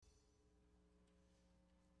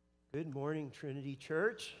Good morning, Trinity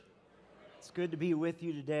Church. It's good to be with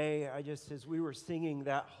you today. As we were singing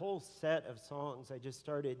that whole set of songs, I just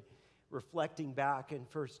started reflecting back in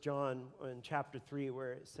 1 John in chapter 3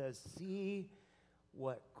 where it says, "See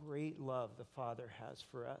what great love the Father has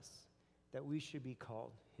for us, that we should be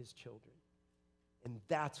called his children." And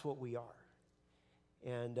that's what we are.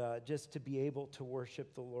 And just to be able to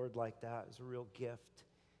worship the Lord like that is a real gift.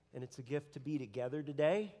 And it's a gift to be together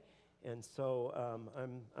today. And so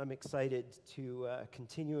I'm excited to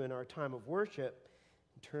continue in our time of worship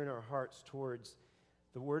and turn our hearts towards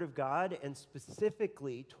the Word of God and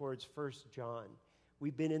specifically towards 1 John.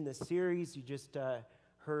 We've been in the series. You just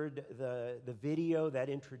heard the video that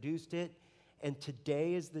introduced it. And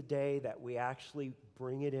today is the day that we actually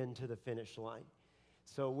bring it into the finish line.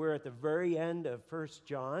 So we're at the very end of 1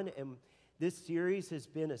 John. And this series has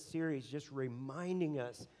been a series just reminding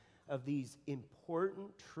us of these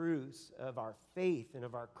important truths of our faith and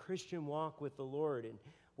of our Christian walk with the Lord and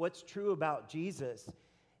what's true about Jesus.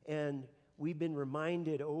 And we've been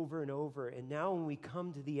reminded over and over. And now when we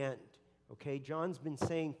come to the end, okay, John's been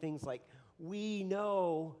saying things like, we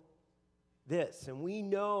know this and we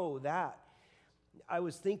know that. I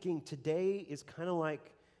was thinking today is kind of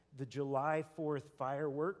like the July 4th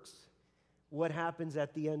fireworks. What happens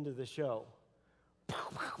at the end of the show?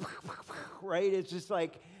 Right? It's just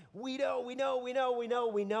like, we know.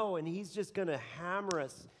 And he's just going to hammer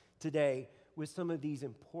us today with some of these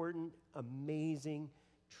important, amazing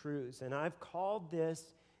truths. And I've called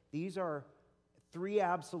these are three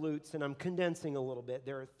absolutes, and I'm condensing a little bit.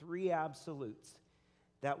 There are three absolutes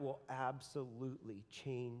that will absolutely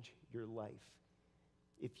change your life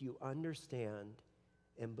if you understand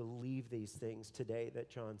and believe these things today that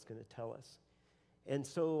John's going to tell us. And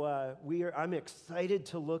so I'm excited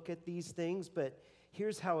to look at these things, but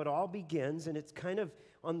here's how it all begins, and it's kind of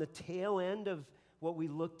on the tail end of what we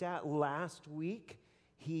looked at last week.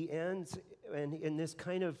 He ends, and this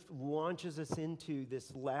kind of launches us into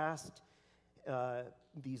these last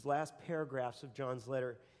paragraphs of John's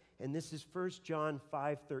letter. And this is 1 John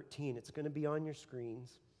 5:13. It's going to be on your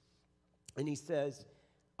screens. And he says,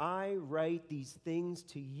 "I write these things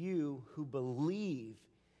to you who believe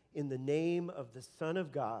in the name of the Son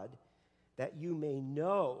of God, that you may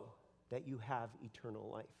know that you have eternal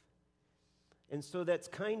life." And so that's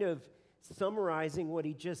kind of summarizing what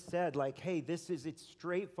he just said, like, hey, it's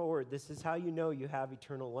straightforward. This is how you know you have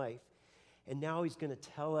eternal life. And now he's going to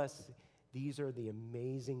tell us these are the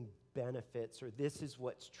amazing benefits, or this is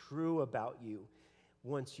what's true about you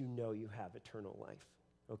once you know you have eternal life.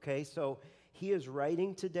 Okay, so he is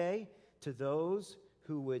writing today to those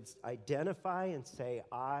who would identify and say,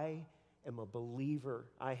 I am a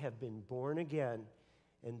believer. I have been born again.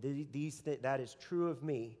 And that is true of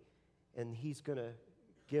me. And he's going to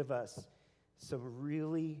give us some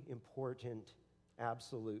really important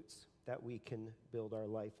absolutes that we can build our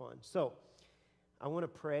life on. So I want to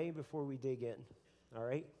pray before we dig in, all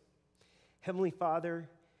right? Heavenly Father,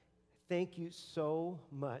 thank you so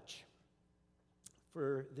much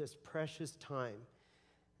for this precious time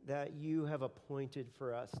that you have appointed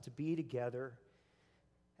for us to be together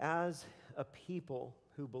as a people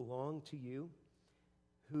who belong to you,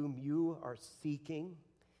 whom you are seeking,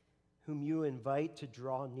 whom you invite to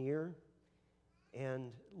draw near.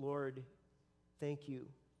 And Lord, thank you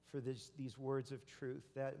for these words of truth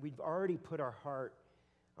that we've already put our heart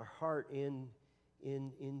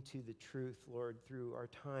into the truth, Lord, through our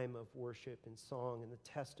time of worship and song and the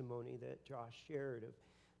testimony that Josh shared of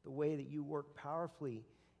the way that you work powerfully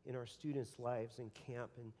in our students' lives in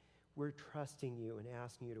camp. And we're trusting you and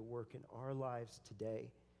asking you to work in our lives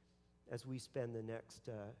today as we spend the next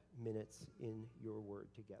minutes in your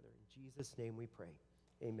word together. In Jesus' name we pray.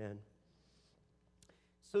 Amen.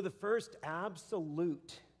 So the first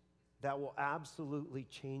absolute that will absolutely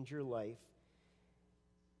change your life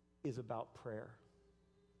is about prayer.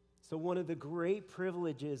 So one of the great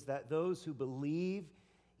privileges that those who believe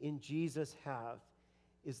in Jesus have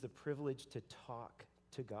is the privilege to talk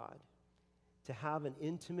to God, to have an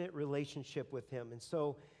intimate relationship with him. And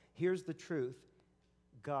so here's the truth.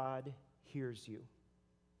 God hears you.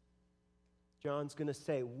 John's going to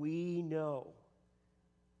say, we know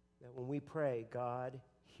that when we pray, God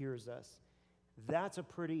hears us. That's a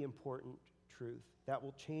pretty important truth that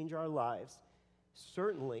will change our lives,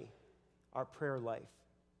 certainly our prayer life,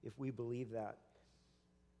 if we believe that.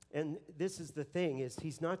 And this is the thing, is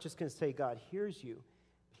he's not just going to say God hears you.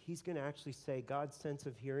 He's going to actually say God's sense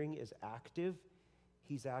of hearing is active.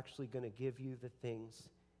 He's actually going to give you the things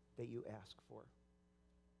that you ask for.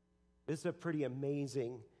 This is a pretty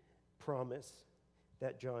amazing promise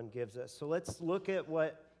that John gives us. So let's look at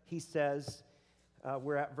what he says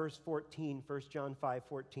We're at verse 14, 1 John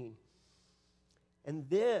 5:14. And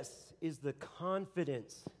this is the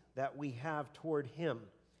confidence that we have toward him,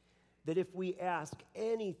 that if we ask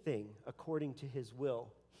anything according to his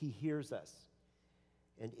will, he hears us.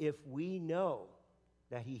 And if we know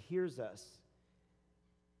that he hears us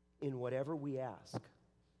in whatever we ask,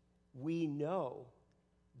 we know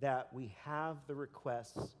that we have the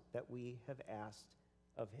requests that we have asked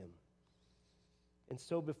of him. And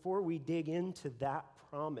so before we dig into that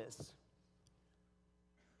promise,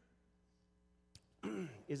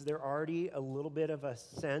 is there already a little bit of a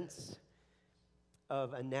sense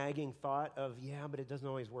of a nagging thought of, yeah, but it doesn't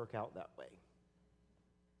always work out that way?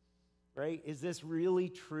 Right? Is this really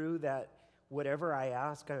true that whatever I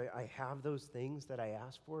ask, I have those things that I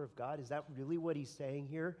ask for of God? Is that really what he's saying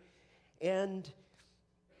here? And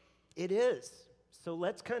it is. So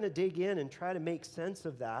let's kind of dig in and try to make sense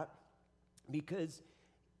of that, because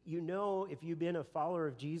if you've been a follower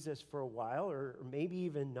of Jesus for a while, or maybe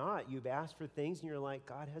even not, you've asked for things and you're like,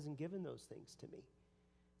 God hasn't given those things to me.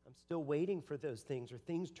 I'm still waiting for those things, or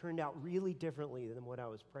things turned out really differently than what I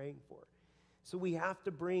was praying for. So we have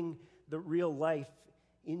to bring the real life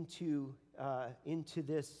into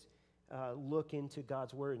this look into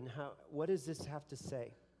God's word. And what does this have to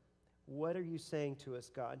say? What are you saying to us,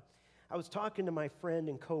 God? I was talking to my friend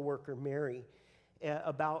and coworker, Mary,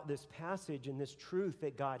 about this passage and this truth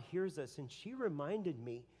that God hears us. And she reminded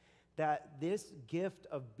me that this gift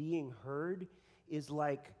of being heard is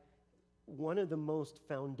like one of the most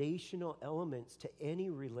foundational elements to any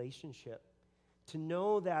relationship. To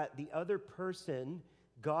know that the other person,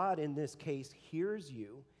 God in this case, hears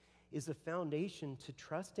you is a foundation to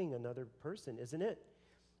trusting another person, isn't it?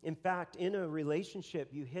 In fact, in a relationship,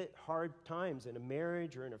 you hit hard times in a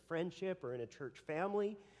marriage or in a friendship or in a church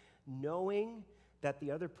family. Knowing that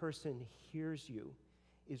the other person hears you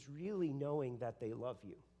is really knowing that they love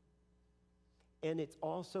you. And it's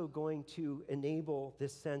also going to enable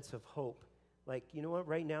this sense of hope. Like, you know what,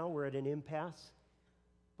 right now we're at an impasse,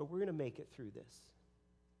 but we're going to make it through this.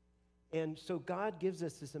 And so God gives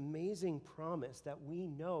us this amazing promise that we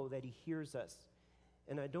know that he hears us.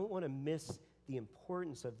 And I don't want to miss the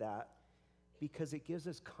importance of that, because it gives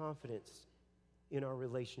us confidence in our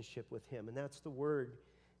relationship with him. And that's the word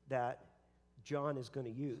that John is going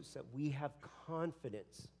to use, that we have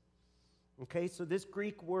confidence. Okay, so this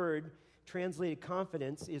Greek word translated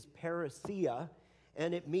confidence is parousia,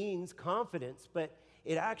 and it means confidence, but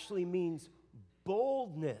it actually means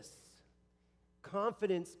boldness.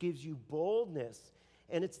 Confidence gives you boldness.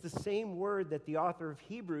 And it's the same word that the author of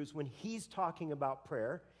Hebrews, when he's talking about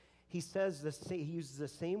prayer, he uses the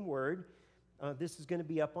same word. This is going to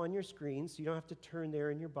be up on your screen, so you don't have to turn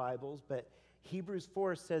there in your Bibles, but Hebrews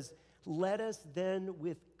 4 says, let us then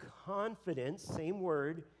with confidence, same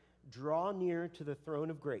word, draw near to the throne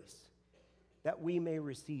of grace, that we may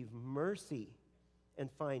receive mercy and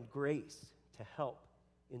find grace to help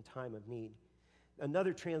in time of need.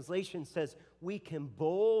 Another translation says, we can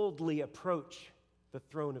boldly approach the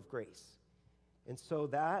throne of grace. And so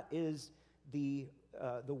that is the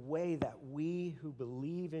way that we who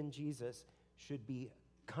believe in Jesus should be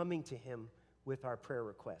coming to him with our prayer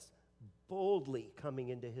requests, boldly coming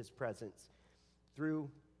into his presence through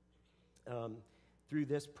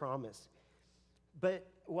this promise. But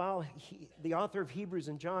while the author of Hebrews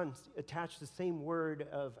and John attach the same word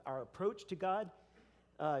of our approach to God,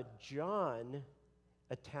 John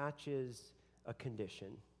attaches a condition,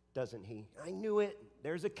 doesn't he? I knew it.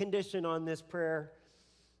 There's a condition on this prayer,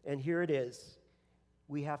 and here it is.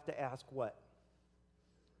 We have to ask what?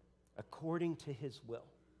 According to his will.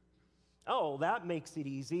 Oh, that makes it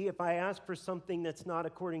easy. If I ask for something that's not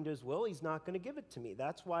according to his will, he's not going to give it to me.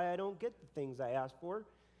 That's why I don't get the things I ask for.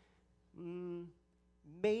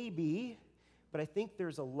 Maybe, but I think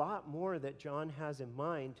there's a lot more that John has in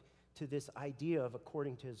mind to this idea of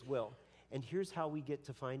according to his will. And here's how we get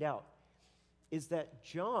to find out, is that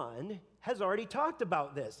John has already talked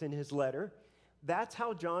about this in his letter. That's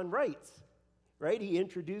how John writes, right? He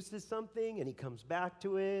introduces something, and he comes back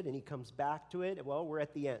to it, and he comes back to it. Well, we're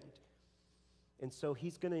at the end. And so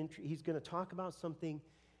he's going to talk about something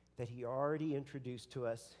that he already introduced to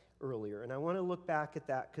us earlier. And I want to look back at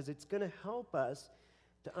that, because it's going to help us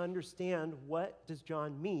to understand, what does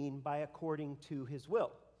John mean by according to his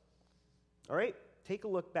will. All right, take a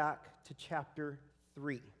look back to chapter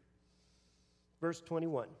 3, verse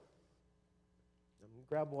 21. I'm going to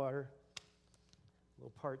grab water. A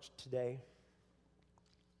little parched today.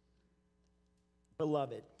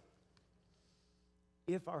 Beloved,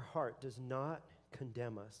 if our heart does not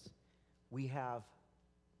condemn us, we have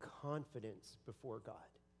confidence before God.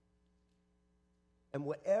 And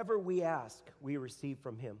whatever we ask, we receive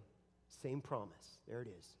from him. Same promise. There it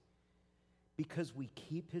is. Because we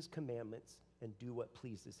keep his commandments and do what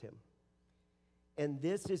pleases him. And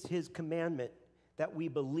this is his commandment, that we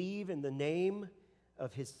believe in the name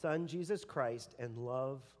of his Son, Jesus Christ, and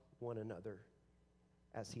love one another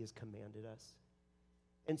as he has commanded us.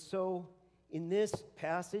 And so, in this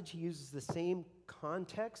passage, he uses the same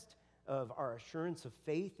context of our assurance of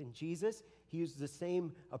faith in Jesus. He uses the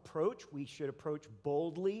same approach. We should approach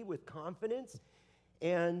boldly with confidence.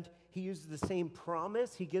 And he uses the same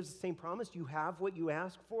promise. He gives the same promise. You have what you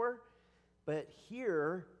ask for. But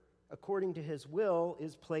here, according to his will,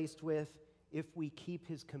 is placed with, if we keep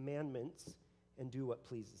his commandments and do what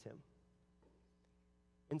pleases him.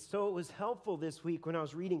 And so it was helpful this week when I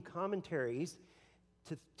was reading commentaries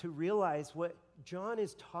to realize what John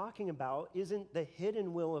is talking about isn't the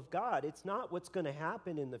hidden will of God. It's not what's going to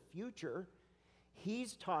happen in the future.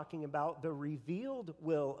 He's talking about the revealed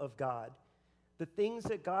will of God. The things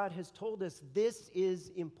that God has told us, this is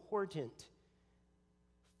important.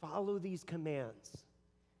 Follow these commands.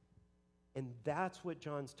 And that's what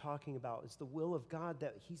John's talking about, is the will of God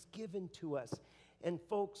that he's given to us. And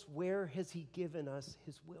folks, where has he given us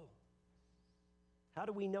his will? How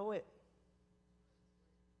do we know it?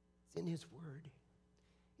 It's in his word.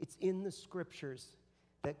 It's in the scriptures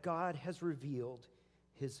that God has revealed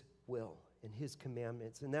his will and his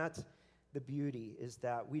commandments. And that's the beauty, is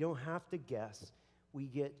that we don't have to guess. We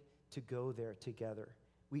get to go there together.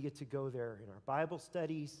 We get to go there in our Bible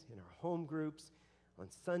studies, in our home groups, on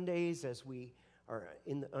Sundays as we are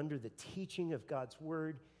under the teaching of God's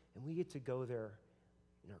word, and we get to go there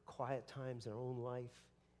in our quiet times in our own life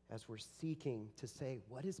as we're seeking to say,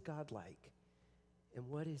 what is God like? And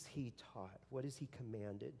what is he taught? What is he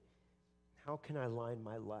commanded? How can I align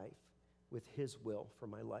my life with his will for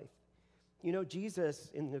my life? You know, Jesus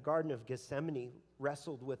in the Garden of Gethsemane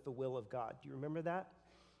wrestled with the will of God. Do you remember that?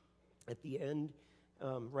 At the end,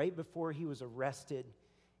 right before he was arrested,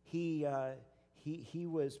 he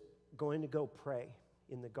was going to go pray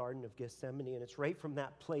in the Garden of Gethsemane, and it's right from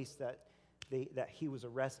that place that he was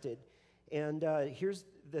arrested. And here's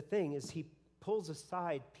the thing, is he pulls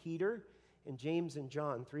aside Peter and James and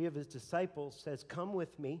John, three of his disciples, says, come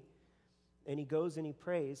with me. And he goes and he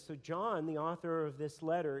prays. So John, the author of this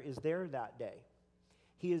letter, is there that day.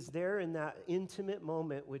 He is there in that intimate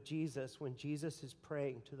moment with Jesus when Jesus is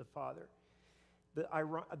praying to the Father. The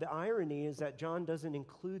irony is that John doesn't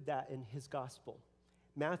include that in his gospel.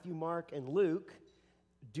 Matthew, Mark, and Luke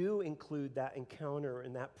do include that encounter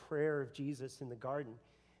and that prayer of Jesus in the garden.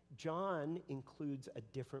 John includes a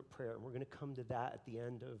different prayer, and we're going to come to that at the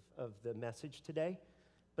end of the message today.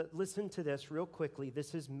 But listen to this real quickly.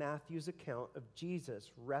 This is Matthew's account of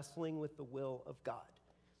Jesus wrestling with the will of God.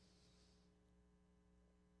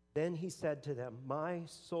 Then he said to them, my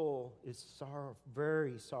soul is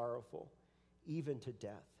very sorrowful, even to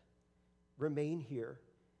death. Remain here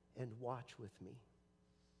and watch with me.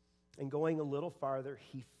 And going a little farther,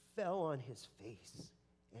 he fell on his face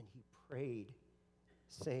and he prayed,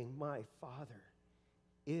 saying, my Father,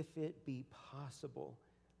 if it be possible,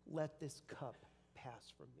 let this cup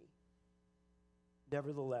pass from me.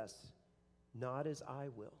 Nevertheless, not as I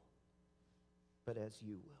will, but as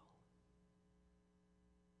you will.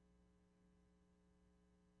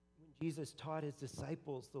 When Jesus taught his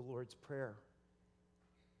disciples the Lord's Prayer,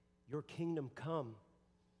 your kingdom come,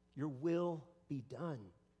 your will be done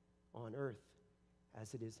on earth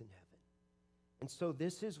as it is in heaven. And so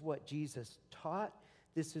this is what Jesus taught.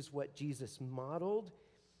 This is what Jesus modeled.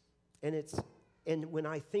 And when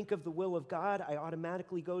I think of the will of God, I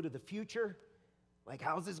automatically go to the future. Like,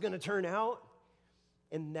 how's this going to turn out?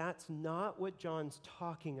 And that's not what John's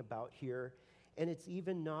talking about here. And it's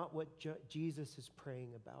even not what Jesus is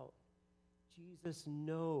praying about. Jesus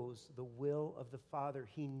knows the will of the Father.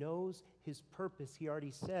 He knows his purpose. He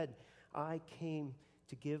already said, I came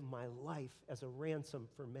to give my life as a ransom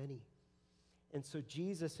for many. And so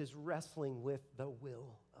Jesus is wrestling with the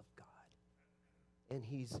will of God. And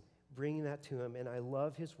he's bringing that to him. And I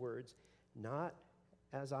love his words, not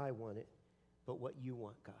as I want it, but what you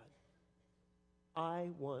want, God. I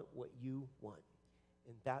want what you want.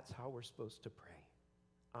 And that's how we're supposed to pray.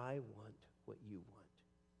 I want what you want.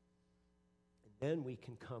 And then we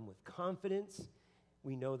can come with confidence.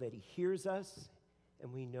 We know that he hears us,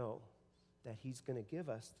 and we know that he's going to give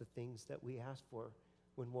us the things that we ask for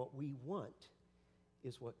when what we want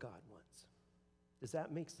is what God wants. Does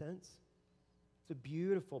that make sense? It's a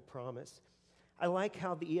beautiful promise. I like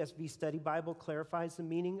how the ESV Study Bible clarifies the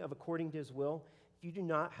meaning of according to his will. If you do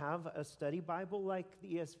not have a study Bible like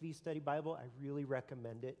the ESV Study Bible, I really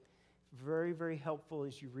recommend it. Very, very helpful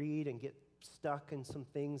as you read and get stuck in some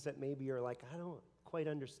things that maybe you're like, I don't quite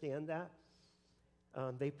understand that,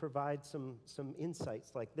 they provide some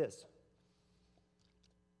insights like this.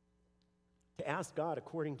 To ask God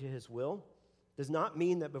according to his will does not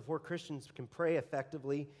mean that before Christians can pray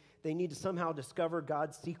effectively, they need to somehow discover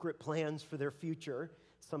God's secret plans for their future,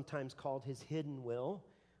 sometimes called his hidden will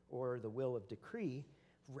or the will of decree.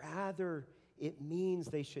 Rather, it means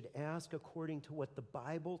they should ask according to what the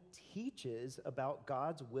Bible teaches about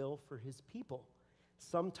God's will for his people,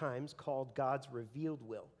 sometimes called God's revealed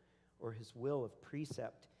will or his will of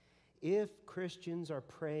precept. If Christians are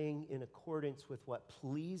praying in accordance with what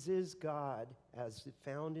pleases God as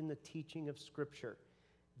found in the teaching of Scripture,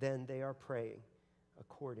 then they are praying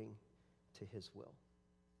according to his will.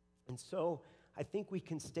 And so I think we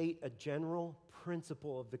can state a general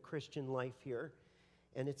principle of the Christian life here,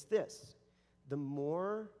 and it's this: the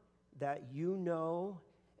more that you know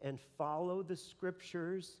and follow the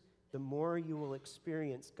Scriptures, the more you will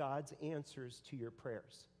experience God's answers to your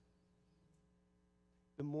prayers.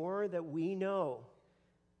 The more that we know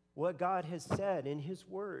what God has said in his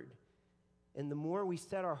word, and the more we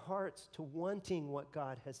set our hearts to wanting what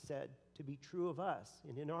God has said to be true of us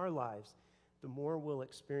and in our lives, the more we'll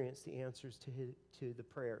experience the answers to the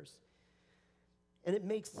prayers. And it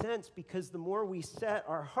makes sense because the more we set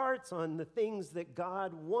our hearts on the things that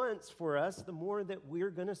God wants for us, the more that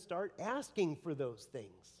we're going to start asking for those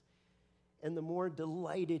things. And the more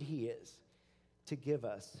delighted he is to give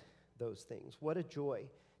us those things. What a joy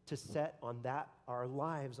to set on that, our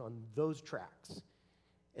lives on those tracks.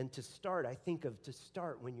 And to start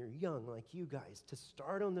when you're young, like you guys, to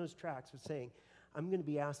start on those tracks of saying, I'm going to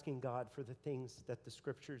be asking God for the things that the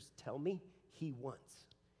Scriptures tell me he wants.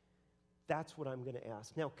 That's what I'm going to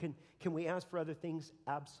ask. Now, can we ask for other things?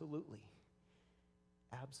 Absolutely.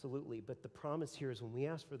 Absolutely. But the promise here is when we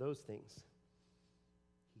ask for those things,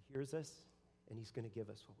 he hears us and he's going to give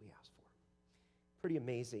us what we ask for. Pretty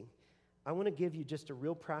amazing. I want to give you just a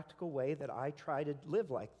real practical way that I try to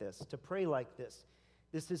live like this, to pray like this.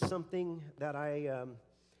 This is something that I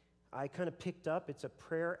kind of picked up. It's a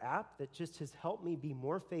prayer app that just has helped me be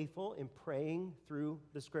more faithful in praying through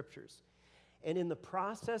the Scriptures. And in the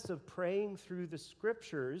process of praying through the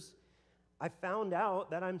Scriptures, I found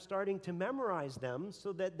out that I'm starting to memorize them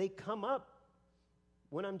so that they come up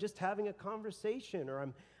when I'm just having a conversation, or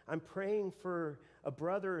I'm praying for a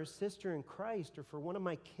brother or sister in Christ, or for one of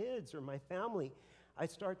my kids or my family. I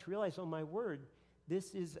start to realize, oh my word,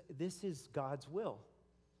 this is God's will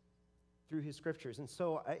through his Scriptures. And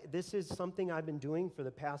so this is something I've been doing for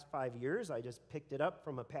the past 5 years. I just picked it up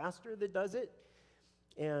from a pastor that does it.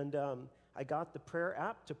 And I got the prayer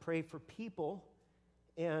app to pray for people.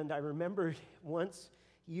 And I remembered once,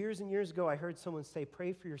 years and years ago, I heard someone say,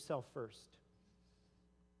 pray for yourself first.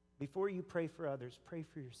 Before you pray for others, pray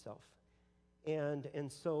for yourself. And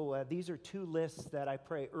so these are two lists that I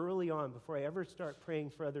pray early on before I ever start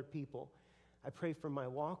praying for other people. I pray for my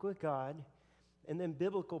walk with God, and then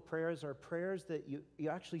biblical prayers are prayers that you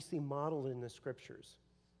actually see modeled in the Scriptures.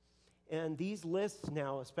 And these lists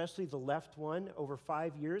now, especially the left one, over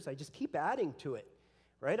 5 years, I just keep adding to it,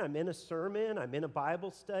 right? I'm in a sermon, I'm in a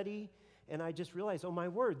Bible study, and I just realize, oh my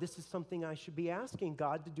word, this is something I should be asking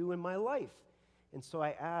God to do in my life. And so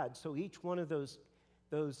I add. So each one of those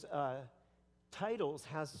titles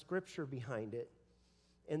has Scripture behind it.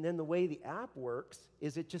 And then the way the app works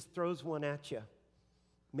is it just throws one at you,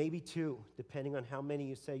 maybe two, depending on how many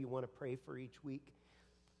you say you want to pray for each week.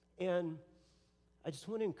 And I just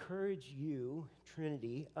want to encourage you,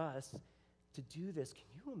 Trinity, us, to do this. Can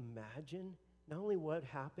you imagine not only what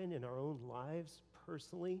happened in our own lives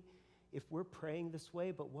personally if we're praying this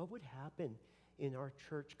way, but what would happen in our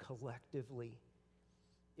church collectively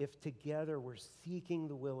if together we're seeking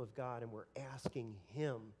the will of God and we're asking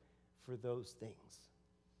him for those things?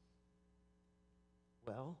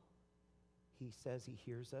 Well, he says he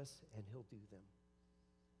hears us and he'll do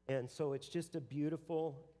them. And so it's just a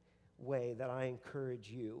beautiful way that I encourage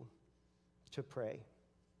you to pray.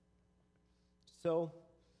 So,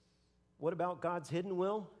 what about God's hidden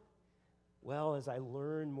will? Well, as I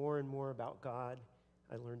learn more and more about God,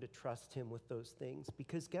 I learn to trust him with those things.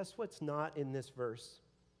 Because guess what's not in this verse?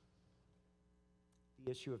 The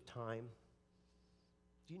issue of time.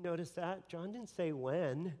 Do you notice that? John didn't say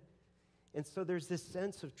when. And so there's this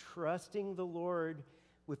sense of trusting the Lord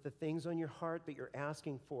with the things on your heart that you're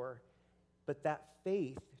asking for. But that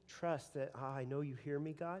faith, trust that, I know you hear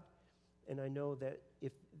me, God, and I know that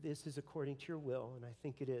if this is according to your will, and I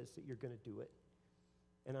think it is, that you're going to do it.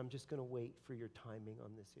 And I'm just going to wait for your timing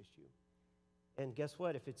on this issue. And guess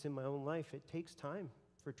what? If it's in my own life, it takes time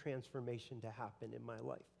for transformation to happen in my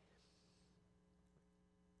life.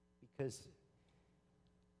 because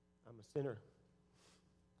I'm a sinner.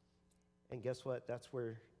 And guess what? That's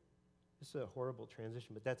where, this is a horrible transition,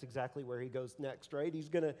 but that's exactly where he goes next, right? He's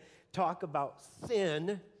going to talk about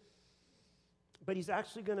sin, but he's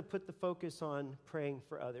actually going to put the focus on praying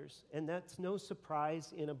for others. And that's no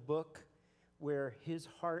surprise in a book where his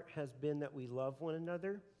heart has been that we love one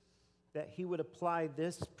another, that he would apply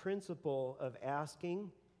this principle of asking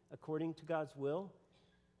according to God's will.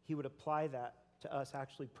 He would apply that to us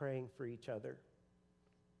actually praying for each other.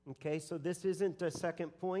 Okay, so this isn't a second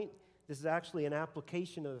point. This is actually an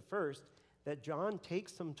application of the first that John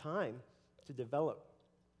takes some time to develop.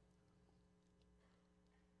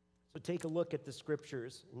 So take a look at the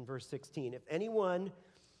scriptures in verse 16. If anyone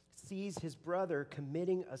sees his brother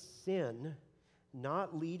committing a sin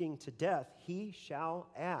not leading to death, he shall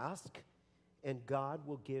ask, and God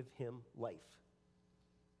will give him life.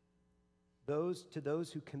 To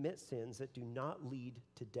those who commit sins that do not lead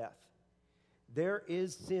to death. There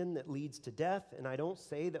is sin that leads to death, and I don't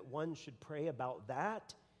say that one should pray about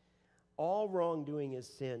that. All wrongdoing is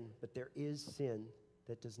sin, but there is sin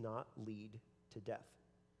that does not lead to death.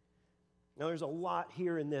 Now, there's a lot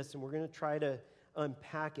here in this, and we're going to try to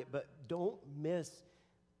unpack it, but don't miss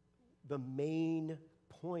the main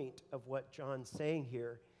point of what John's saying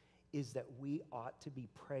here is that we ought to be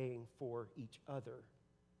praying for each other,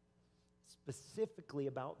 specifically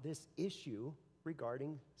about this issue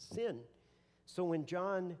regarding sin. So when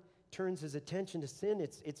John turns his attention to sin,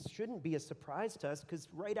 it shouldn't be a surprise to us, because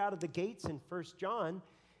right out of the gates in 1 John,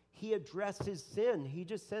 he addresses sin. He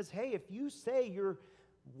just says, hey, if you say you're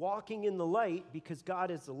walking in the light because God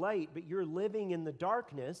is the light, but you're living in the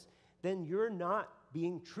darkness, then you're not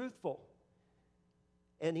being truthful.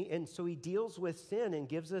 And so he deals with sin and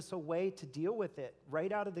gives us a way to deal with it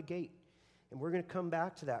right out of the gate. And we're going to come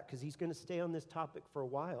back to that because he's going to stay on this topic for a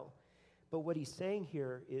while. But what he's saying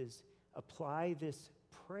here is apply this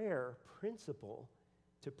prayer principle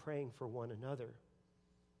to praying for one another.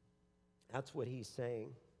 That's what he's saying.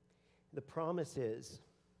 The promise is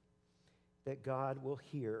that God will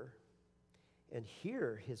hear, and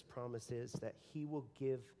here his promise is that he will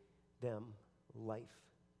give them life.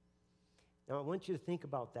 Now, I want you to think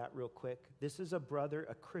about that real quick. This is a brother,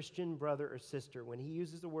 a Christian brother or sister. When he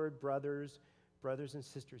uses the word brothers and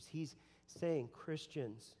sisters, he's saying,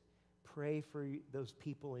 Christians, pray for those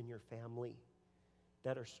people in your family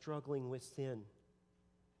that are struggling with sin.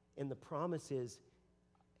 And the promise is,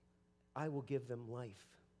 I will give them life.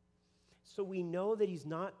 So we know that he's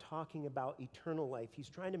not talking about eternal life. He's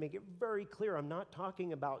trying to make it very clear. I'm not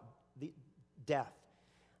talking about the death.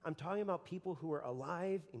 I'm talking about people who are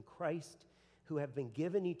alive in Christ, who have been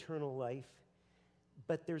given eternal life,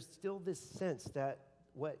 but there's still this sense that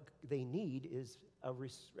what they need is a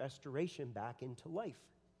restoration back into life.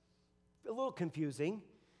 A little confusing,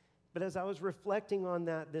 but as I was reflecting on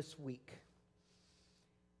that this week,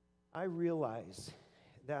 I realized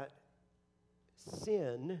that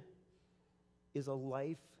sin is a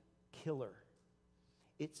life killer.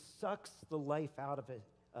 It sucks the life out of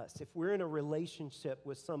us. If we're in a relationship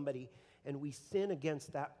with somebody and we sin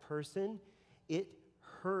against that person, it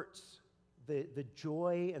hurts the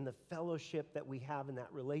joy and the fellowship that we have in that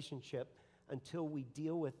relationship until we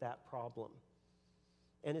deal with that problem.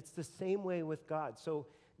 And it's the same way with God. So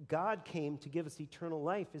God came to give us eternal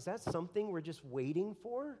life. Is that something we're just waiting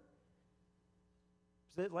for?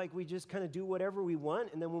 Is it like we just kind of do whatever we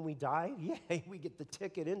want, and then when we die, yay, we get the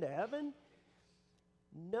ticket into heaven?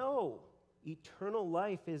 No. Eternal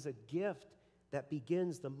life is a gift that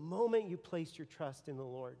begins the moment you place your trust in the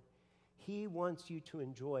Lord. He wants you to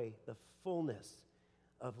enjoy the fullness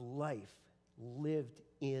of life lived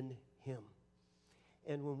in him.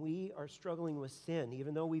 And when we are struggling with sin,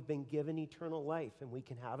 even though we've been given eternal life and we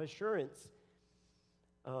can have assurance,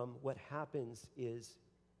 what happens is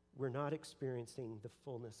we're not experiencing the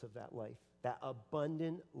fullness of that life, that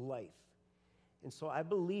abundant life. And so I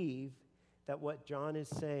believe that what John is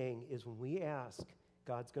saying is when we ask,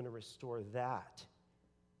 God's going to restore that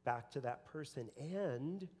back to that person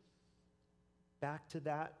and back to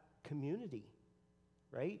that community,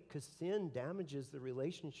 right? Because sin damages the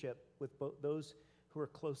relationship with both those who are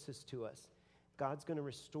closest to us. God's going to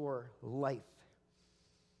restore life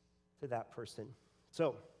to that person.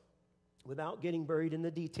 So, without getting buried in the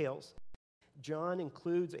details, John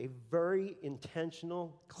includes a very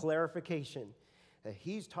intentional clarification that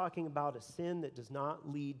he's talking about a sin that does not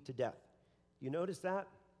lead to death. You notice that?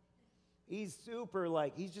 He's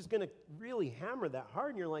he's just going to really hammer that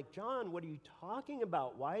hard. And you're like, John, what are you talking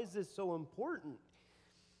about? Why is this so important?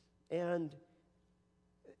 And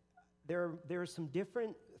there are some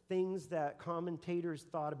different things that commentators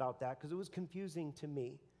thought about that because it was confusing to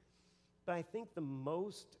me. But I think the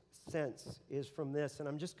most sense is from this, and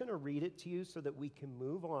I'm just going to read it to you so that we can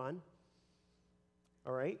move on.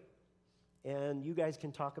 All right? And you guys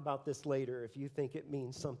can talk about this later if you think it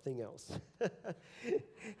means something else.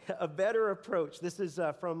 A better approach. This is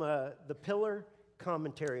from the Pillar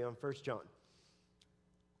commentary on 1 John.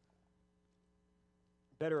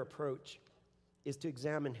 Better approach is to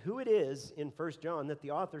examine who it is in 1 John that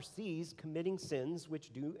the author sees committing sins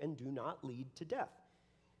which do and do not lead to death.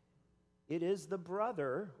 It is the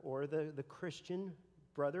brother or the Christian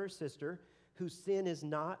brother or sister whose sin is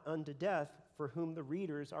not unto death, for whom the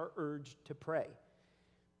readers are urged to pray.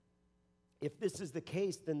 If this is the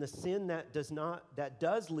case, then the sin that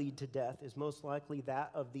does lead to death is most likely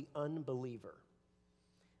that of the unbeliever.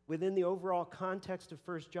 Within the overall context of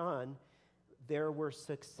 1 John, there were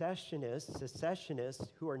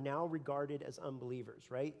secessionists who are now regarded as unbelievers,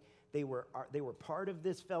 right? They were part of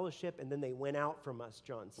this fellowship, and then they went out from us,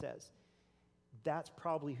 John says. That's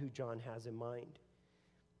probably who John has in mind.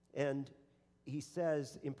 And he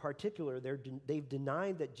says, in particular, they've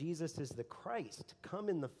denied that Jesus is the Christ, come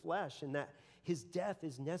in the flesh, and that his death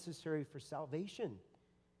is necessary for salvation.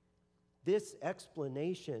 This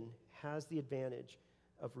explanation has the advantage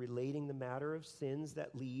of relating the matter of sins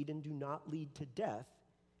that lead and do not lead to death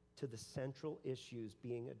to the central issues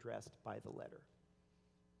being addressed by the letter.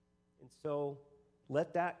 And so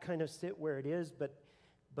let that kind of sit where it is, but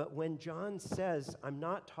when John says, I'm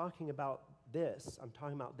not talking about this, I'm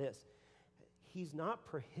talking about this, he's not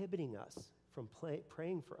prohibiting us from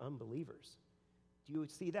praying for unbelievers. Do you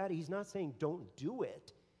see that? He's not saying don't do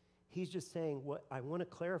it. He's just saying what I want to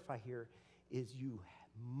clarify here is you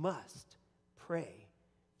must pray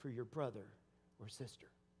for your brother or sister.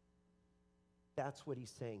 That's what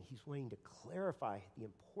he's saying. He's wanting to clarify the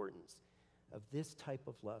importance of this type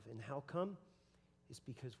of love. And how come? It's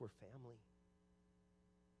because we're family.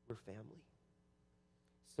 We're family.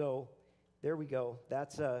 So there we go.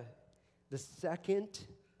 That's the second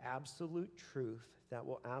absolute truth that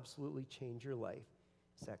will absolutely change your life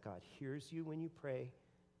is that God hears you when you pray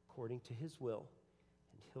according to his will,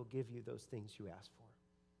 and he'll give you those things you ask for.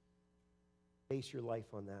 Base your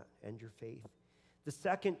life on that and your faith. The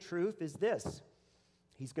second truth is this.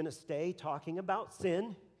 He's going to stay talking about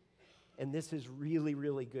sin, and this is really,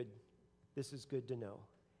 really good. This is good to know,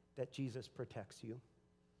 that Jesus protects you.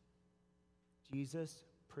 Jesus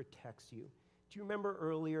protects you. Do you remember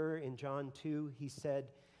earlier in John 2, he said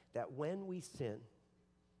that when we sin,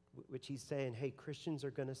 which he's saying, hey, Christians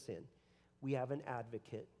are going to sin, we have an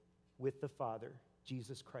advocate with the Father,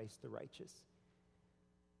 Jesus Christ the righteous.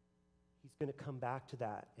 He's going to come back to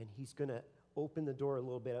that, and he's going to open the door a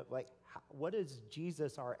little bit. Like, what does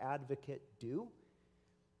Jesus, our advocate, do?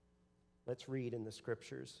 Let's read in the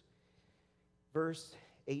scriptures. Verse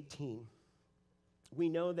 18. We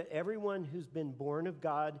know that everyone who's been born of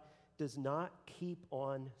God does not keep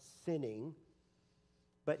on sinning,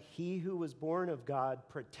 but he who was born of God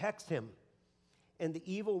protects him, and the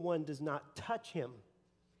evil one does not touch him.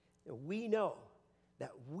 And we know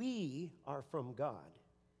that we are from God,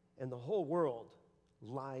 and the whole world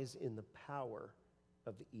lies in the power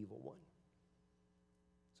of the evil one.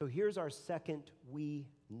 So here's our second we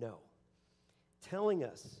know, telling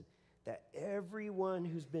us that everyone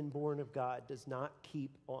who's been born of God does not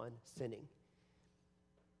keep on sinning.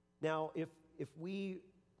 Now, if we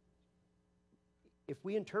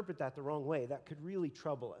interpret that the wrong way, that could really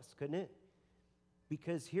trouble us, couldn't it?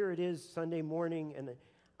 Because here it is Sunday morning, and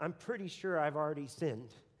I'm pretty sure I've already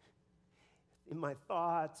sinned in my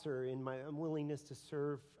thoughts or in my unwillingness to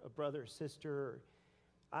serve a brother or sister.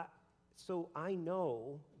 So I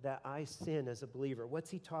know that I sin as a believer. What's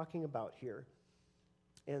he talking about here?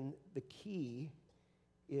 And the key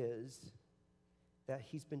is that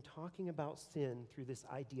he's been talking about sin through this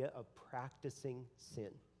idea of practicing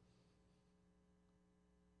sin.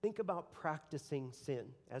 Think about practicing sin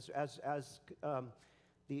as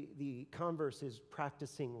the converse is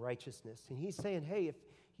practicing righteousness. And he's saying, hey, if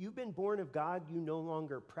you've been born of God, you no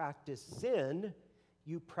longer practice sin,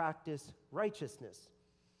 you practice righteousness.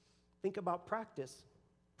 Think about practice.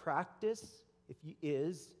 Practice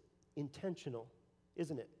is intentional,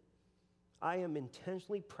 isn't it? I am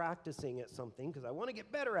intentionally practicing at something because I want to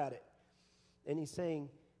get better at it. And he's saying,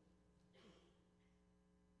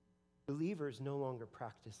 believers no longer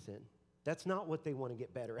practice sin. That's not what they want to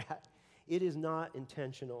get better at. It is not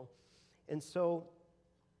intentional. And so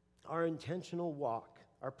our intentional walk,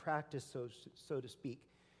 our practice, so to speak,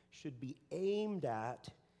 should be aimed at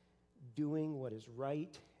doing what is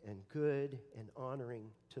right and good and honoring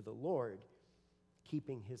to the Lord,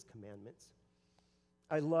 keeping his commandments.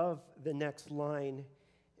 I love the next line.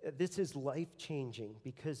 This is life-changing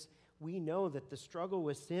because we know that the struggle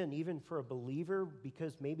with sin, even for a believer,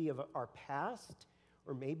 because maybe of our past,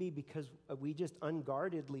 or maybe because we just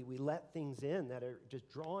unguardedly, we let things in that are just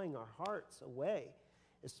drawing our hearts away,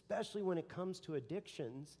 especially when it comes to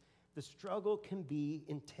addictions, the struggle can be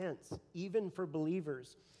intense, even for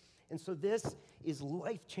believers. And so this is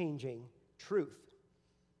life-changing truth.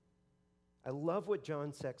 I love what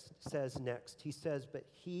John says next. He says, but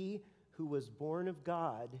he who was born of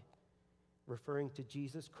God, referring to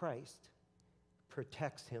Jesus Christ,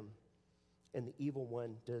 protects him, and the evil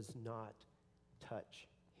one does not touch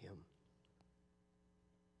him.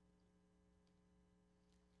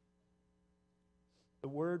 The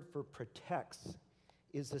word for protects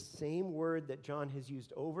is the same word that John has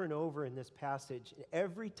used over and over in this passage.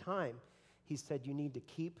 Every time he said, you need to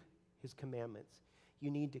keep his commandments. You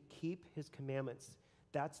need to keep his commandments.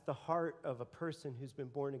 That's the heart of a person who's been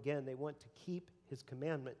born again. They want to keep his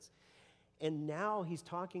commandments. And now he's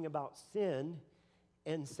talking about sin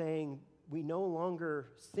and saying we no longer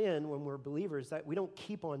sin when we're believers, that we don't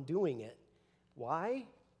keep on doing it. Why?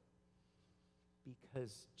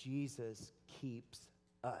 Because Jesus keeps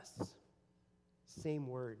us. Same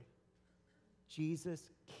word. Jesus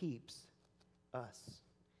keeps us.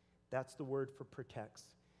 That's the word for protects.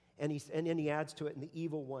 And then he adds to it, and the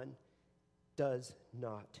evil one does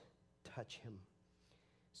not touch him.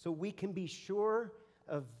 So we can be sure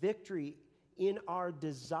of victory in our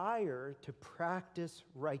desire to practice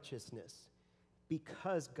righteousness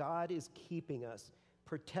because God is keeping us,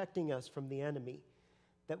 protecting us from the enemy,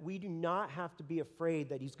 that we do not have to be afraid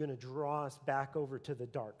that he's going to draw us back over to the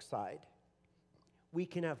dark side. We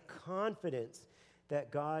can have confidence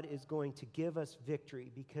that God is going to give us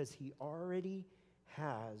victory because he already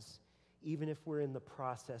has, even if we're in the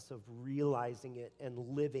process of realizing it and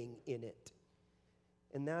living in it.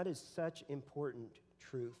 And that is such important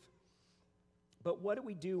truth. But what do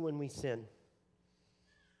we do when we sin?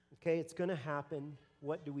 Okay, it's going to happen.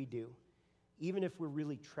 What do we do? Even if we're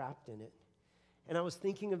really trapped in it. And I was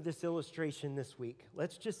thinking of this illustration this week.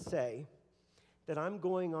 Let's just say that I'm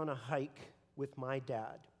going on a hike with my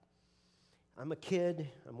dad. I'm a kid.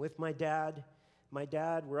 I'm with my dad. My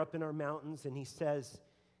dad, we're up in our mountains, and he says,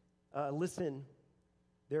 listen,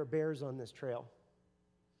 there are bears on this trail.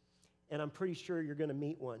 And I'm pretty sure you're going to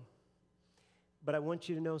meet one. But I want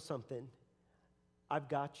you to know something. I've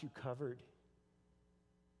got you covered.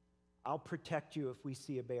 I'll protect you if we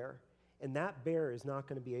see a bear. And that bear is not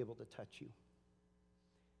going to be able to touch you.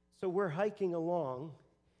 So we're hiking along.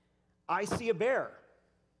 I see a bear.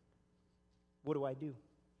 What do I do?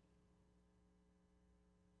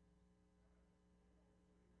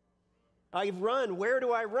 I run. Where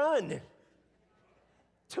do I run?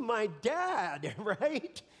 To my dad,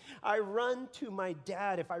 right? I run to my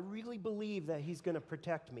dad if I really believe that he's going to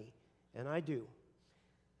protect me. And I do.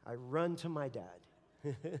 I run to my dad.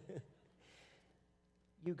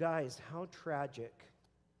 You guys, how tragic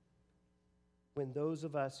when those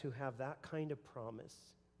of us who have that kind of promise,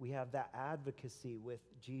 we have that advocacy with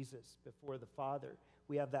Jesus before the Father,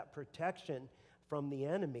 we have that protection from the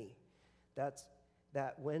enemy, that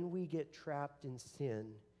when we get trapped in sin,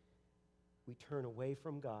 we turn away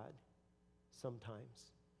from God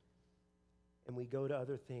sometimes, and we go to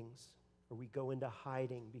other things, or we go into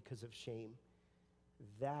hiding because of shame.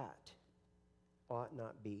 That ought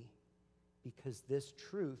not be, because this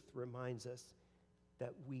truth reminds us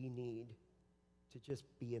that we need to just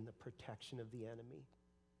be in the protection of the enemy.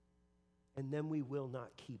 And then we will not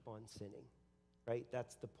keep on sinning, right?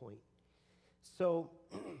 That's the point. So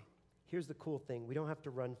here's the cool thing. We don't have to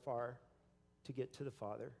run far to get to the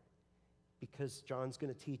Father, because John's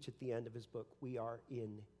going to teach at the end of his book, we are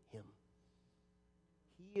in him.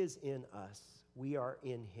 He is in us. We are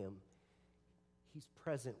in him. He's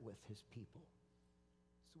present with his people.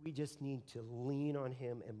 So we just need to lean on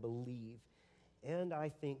him and believe. And I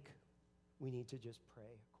think we need to just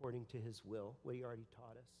pray according to his will, what he already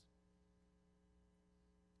taught us.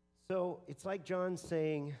 So it's like John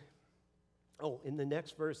saying, in the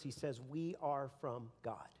next verse he says, we are from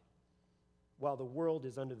God, while the world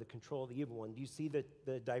is under the control of the evil one. Do you see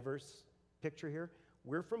the diverse picture here?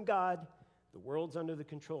 We're from God. The world's under the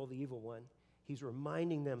control of the evil one. He's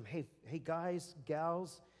reminding them, hey guys,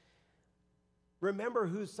 gals, remember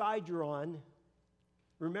whose side you're on.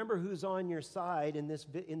 Remember who's on your side in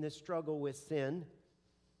this struggle with sin.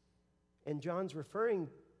 And John's referring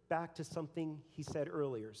back to something he said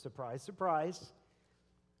earlier. Surprise, surprise.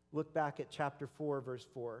 Look back at chapter 4, verse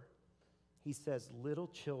 4. He says, little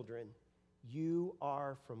children, you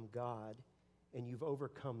are from God, and you've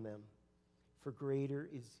overcome them. For greater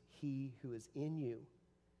is he who is in you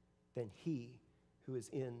than he who is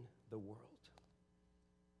in the world.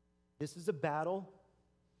 This is a battle,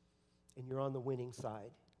 and you're on the winning side.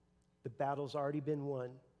 The battle's already been won.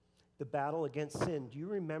 The battle against sin. Do you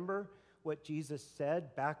remember what Jesus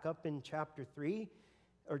said back up in chapter 3?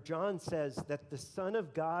 Or John says that the Son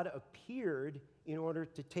of God appeared in order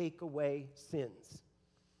to take away sins.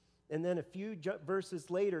 And then a few verses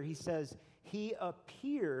later, he says, he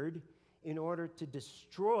appeared in order to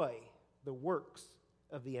destroy the works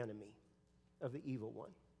of the enemy, of the evil one.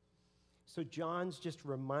 So John's just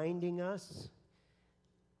reminding us,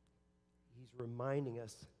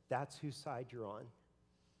 that's whose side you're on.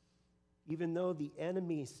 Even though the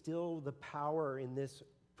enemy is still the power in this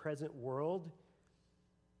present world,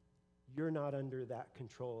 you're not under that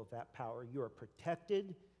control of that power. You are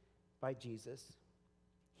protected by Jesus.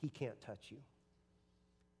 He can't touch you.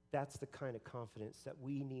 That's the kind of confidence that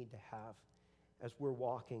we need to have as we're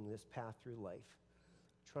walking this path through life,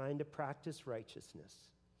 trying to practice righteousness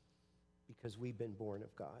because we've been born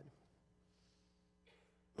of God.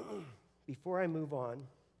 Before I move on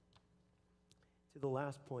to the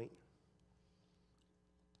last point,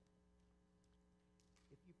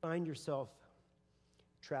 if you find yourself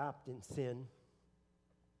trapped in sin,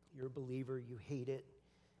 you're a believer, you hate it,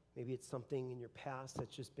 maybe it's something in your past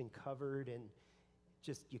that's just been covered and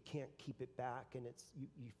just you can't keep it back and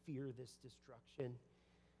you fear this destruction,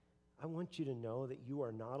 I want you to know that you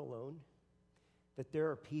are not alone, that there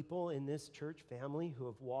are people in this church family who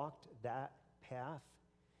have walked that path.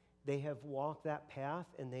 They have walked that path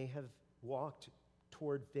and they have walked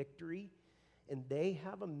toward victory, and they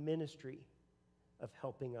have a ministry of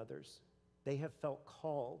helping others. They have felt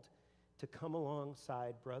called to come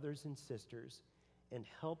alongside brothers and sisters and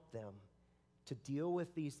help them to deal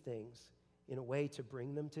with these things in a way to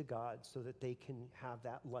bring them to God so that they can have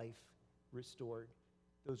that life restored,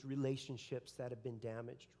 those relationships that have been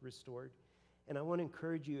damaged restored. And I want to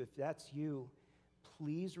encourage you, if that's you,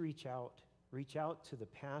 please reach out. Reach out to the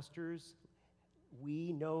pastors.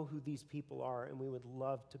 We know who these people are, and we would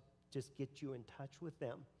love to just get you in touch with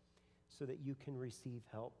them so that you can receive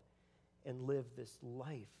help and live this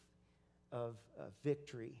life of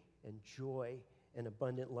victory and joy and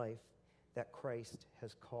abundant life that Christ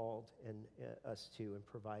has called us to and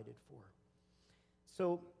provided for.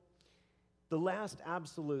 So the last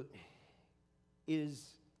absolute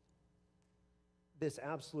is this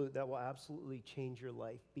absolute that will absolutely change your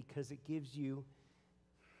life, because it gives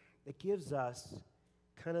us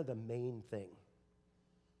kind of the main thing.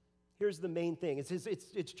 Here's the main thing.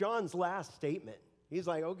 It's John's last statement. He's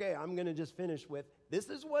like, okay, I'm going to just finish with, this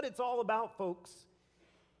is what it's all about, folks.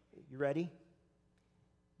 You ready?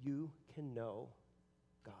 You can know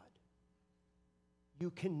God.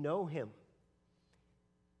 You can know him.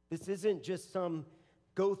 This isn't just some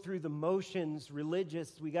go through the motions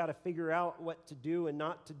religious, we got to figure out what to do and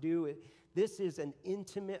not to do. This is a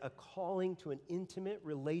calling to an intimate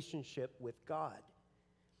relationship with God.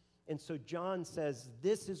 And so John says,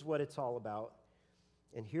 this is what it's all about.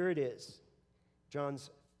 And here it is, John's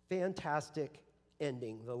fantastic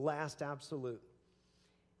ending, the last absolute.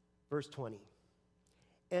 Verse 20.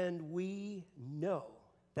 And we know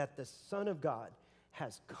that the Son of God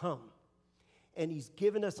has come, and he's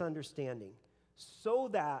given us understanding, so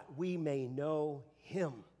that we may know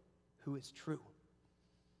him who is true.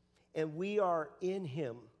 And we are in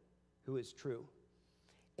him who is true,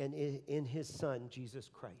 and in his Son, Jesus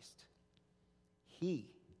Christ. He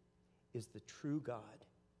is the true God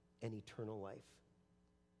and eternal life.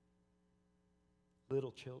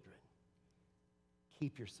 Little children,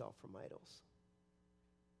 keep yourself from idols.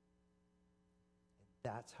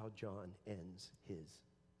 And that's how John ends his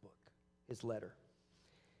book, his letter.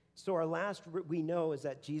 So our last we know is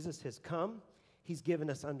that Jesus has come. He's given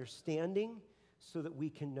us understanding so that we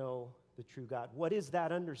can know the true God. What is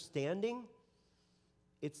that understanding?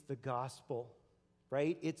 It's the gospel,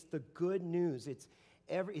 right? It's the good news. It's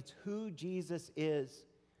who Jesus is,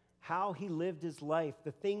 how he lived his life,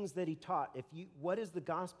 the things that he taught. What is the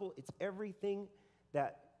gospel? It's everything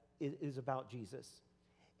that is about Jesus.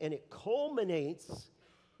 And it culminates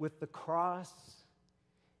with the cross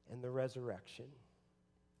and the resurrection.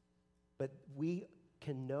 But we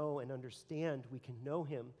can know and understand, we can know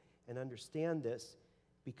him and understand this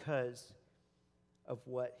because of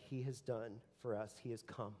what he has done for us. He has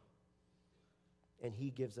come, and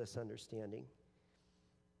he gives us understanding.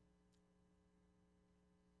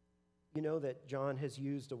 You know that John has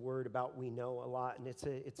used a word about we know a lot, and it's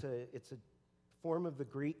a form of the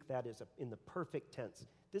Greek that is in the perfect tense.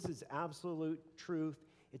 This is absolute truth.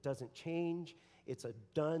 It doesn't change. It's a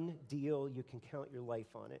done deal. You can count your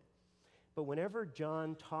life on it. But whenever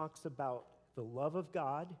John talks about the love of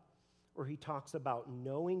God, or he talks about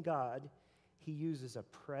knowing God, he uses a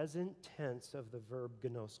present tense of the verb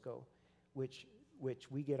gnosko, which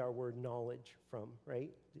we get our word knowledge from,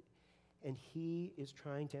 right? And he is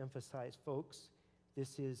trying to emphasize, folks,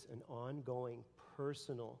 this is an ongoing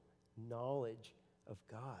personal knowledge of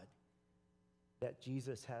God that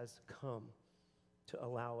Jesus has come to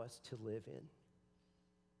allow us to live in.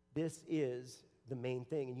 This is the main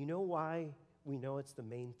thing. And you know why we know it's the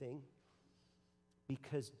main thing?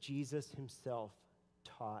 Because Jesus himself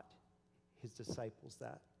taught his disciples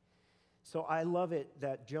that. So I love it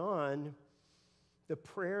that John, the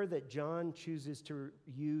prayer that John chooses to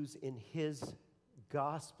use in his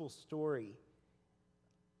gospel story,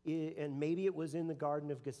 and maybe it was in the Garden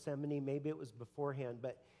of Gethsemane, maybe it was beforehand,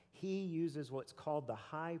 but he uses what's called the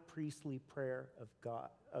high priestly prayer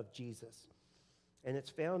of Jesus. And it's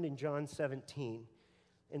found in John 17.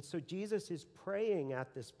 And so Jesus is praying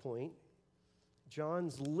at this point.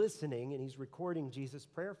 John's listening, and he's recording Jesus'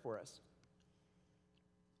 prayer for us.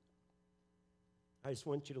 I just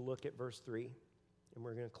want you to look at verse 3, and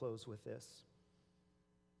we're going to close with this.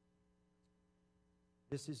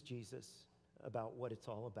 This is Jesus about what it's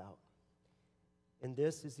all about. And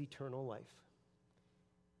this is eternal life,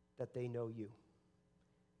 that they know you,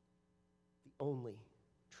 the only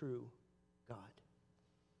true God,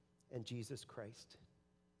 and Jesus Christ,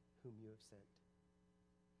 whom you have sent.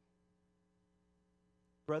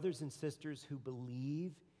 Brothers and sisters who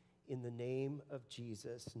believe in the name of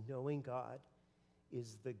Jesus, knowing God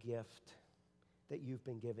is the gift that you've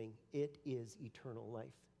been giving. It is eternal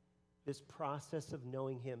life. This process of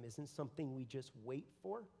knowing him isn't something we just wait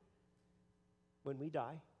for when we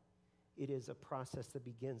die. It is a process that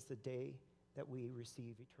begins the day that we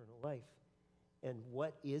receive eternal life. And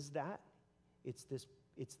what is that? It's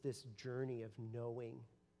this journey of knowing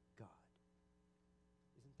God.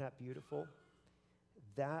 Isn't that beautiful?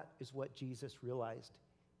 That is what Jesus realized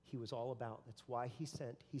he was all about. That's why he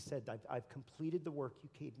said, I've completed the work you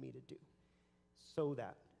gave me to do, so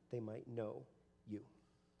that they might know you.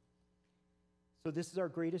 So this is our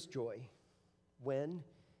greatest joy when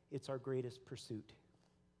it's our greatest pursuit.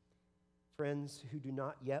 Friends who do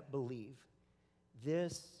not yet believe,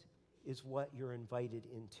 this is what you're invited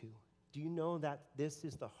into. Do you know that this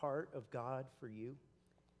is the heart of God for you?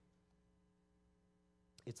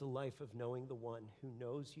 It's a life of knowing the one who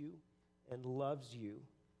knows you and loves you,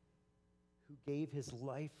 who gave his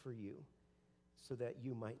life for you so that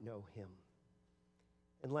you might know him.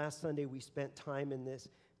 And last Sunday, we spent time in this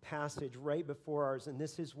passage right before ours, and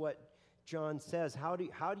this is what John says. How do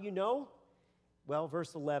you know? Well,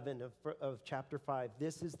 verse 11 of chapter 5,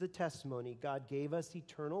 this is the testimony. God gave us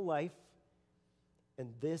eternal life, and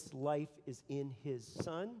this life is in his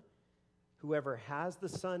Son. Whoever has the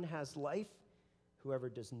Son has life. Whoever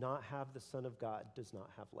does not have the Son of God does not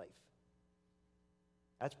have life.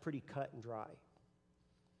 That's pretty cut and dry.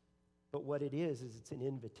 But what it is it's an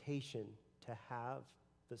invitation to have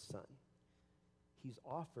the Son. He's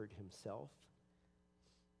offered himself.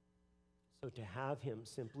 So to have him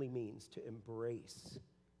simply means to embrace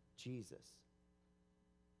Jesus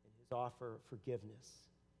and his offer of forgiveness.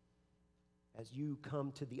 As you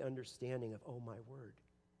come to the understanding of, oh my word,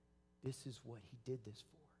 this is what he did this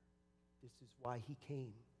for. This is why he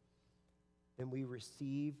came. Then we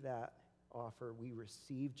receive that offer. We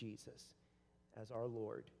receive Jesus as our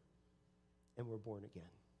Lord, and we're born again.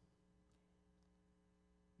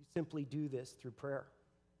 You simply do this through prayer.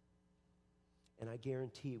 And I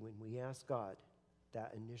guarantee when we ask God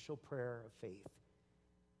that initial prayer of faith,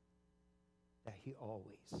 that he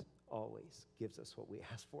always, always gives us what we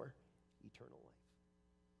ask for, eternal life.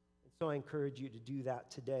 And so I encourage you to do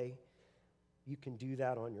that today. You can do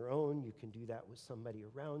that on your own. You can do that with somebody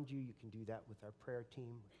around you. You can do that with our prayer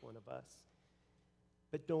team, with one of us.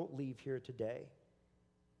 But don't leave here today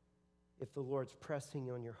if the Lord's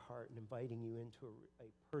pressing on your heart and inviting you into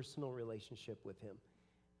a personal relationship with him.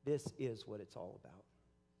 This is what it's all about.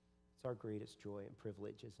 It's our greatest joy and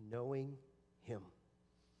privilege, is knowing him.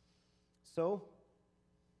 So,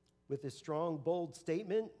 with this strong, bold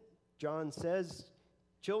statement, John says,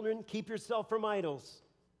 children, keep yourself from idols.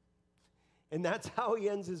 And that's how he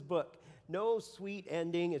ends his book. No sweet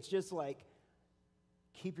ending. It's just like,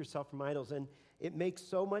 keep yourself from idols. And it makes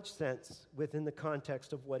so much sense within the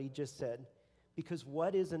context of what he just said. Because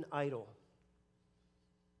what is an idol?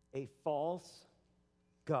 A false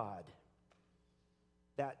God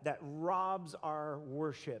that robs our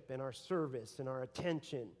worship and our service and our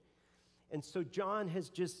attention. And so John has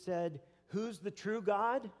just said, who's the true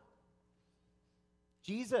God?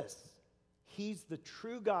 Jesus. He's the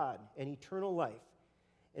true God and eternal life.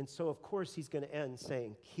 And so, of course, he's going to end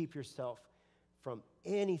saying, keep yourself from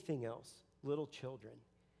anything else, little children.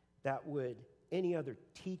 that would, any other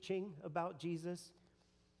teaching about Jesus,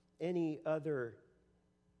 any other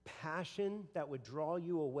passion that would draw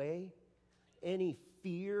you away, any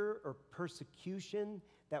fear or persecution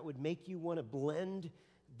that would make you want to blend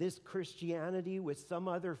this Christianity with some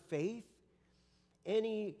other faith,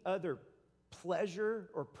 any other pleasure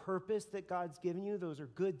or purpose that God's given you, those are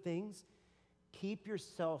good things. Keep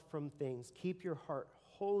yourself from things. Keep your heart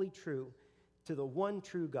wholly true to the one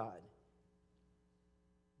true God.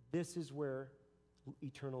 This is where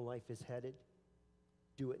eternal life is headed.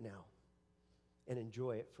 Do it now and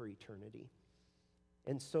enjoy it for eternity.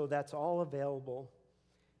 And so that's all available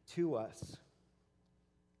to us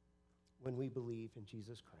when we believe in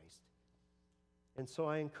Jesus Christ. And so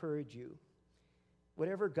I encourage you,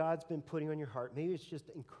 whatever God's been putting on your heart, maybe it's just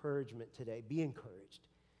encouragement today. Be encouraged.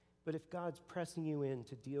 But if God's pressing you in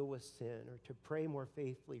to deal with sin or to pray more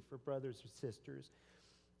faithfully for brothers or sisters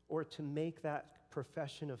or to make that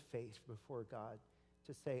profession of faith before God,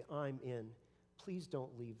 to say, I'm in, please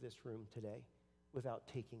don't leave this room today without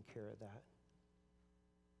taking care of that.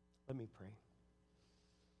 Let me pray.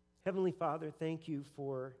 Heavenly Father, thank you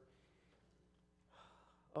for,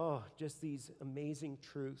 just these amazing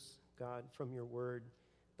truths, God, from your word.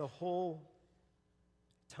 The whole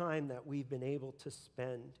time that we've been able to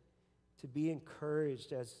spend to be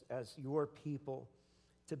encouraged as your people,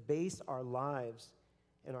 to base our lives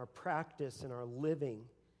and our practice and our living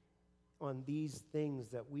on these things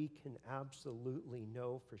that we can absolutely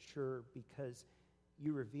know for sure because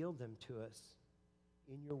you revealed them to us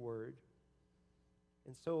in your word.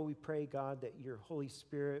 And so we pray, God, that your Holy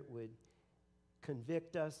Spirit would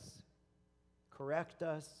convict us, correct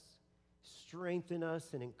us, strengthen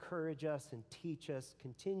us, and encourage us and teach us.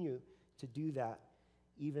 Continue to do that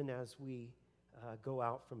even as we go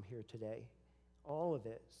out from here today. All of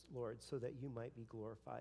it, Lord, so that you might be glorified.